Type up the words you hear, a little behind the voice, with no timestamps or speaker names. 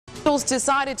Beatles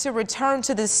decided to return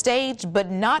to the stage, but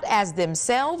not as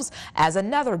themselves, as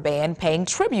another band paying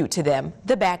tribute to them,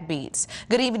 the Backbeats.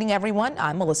 Good evening, everyone.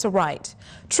 I'm Melissa Wright.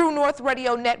 True North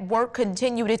Radio Network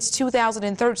continued its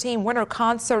 2013 Winter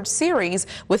Concert Series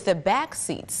with the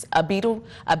Backbeats, a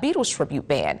Beatles Tribute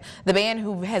Band. The band,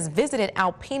 who has visited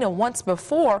Alpena once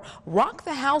before, rocked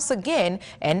the house again,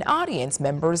 and audience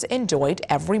members enjoyed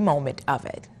every moment of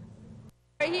it.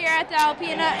 We're here at the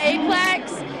Alpena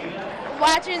Aplex,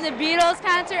 watching the Beatles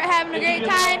concert, having a great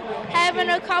time, having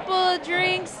a couple of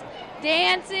drinks,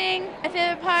 dancing. My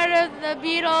favorite part of the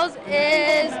Beatles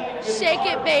is Shake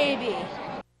It Baby.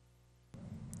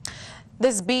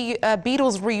 This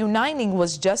Beatles reuniting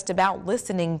was just about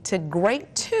listening to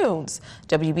great tunes.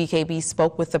 WBKB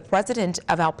spoke with the president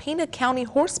of Alpena County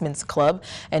Horsemen's Club,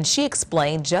 and she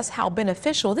explained just how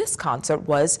beneficial this concert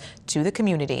was to the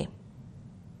community.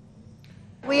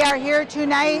 We are here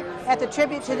tonight at the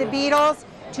tribute to the Beatles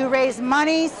to raise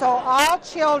money so all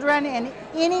children in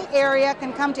any area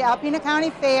can come to Alpena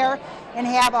County Fair and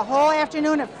have a whole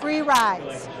afternoon of free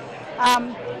rides.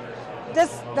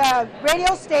 The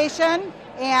radio station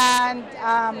and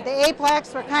the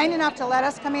Aplex were kind enough to let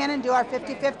us come in and do our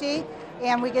 50-50,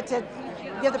 and we get to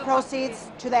give the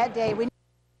proceeds to that day.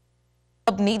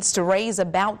 The club needs to raise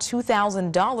about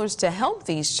 $2,000 to help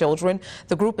these children.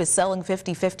 The group is selling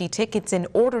 50-50 tickets in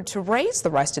order to raise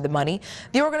the rest of the money.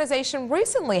 The organization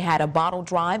recently had a bottle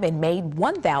drive and made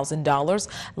 $1,000.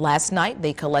 Last night,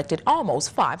 they collected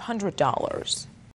almost $500.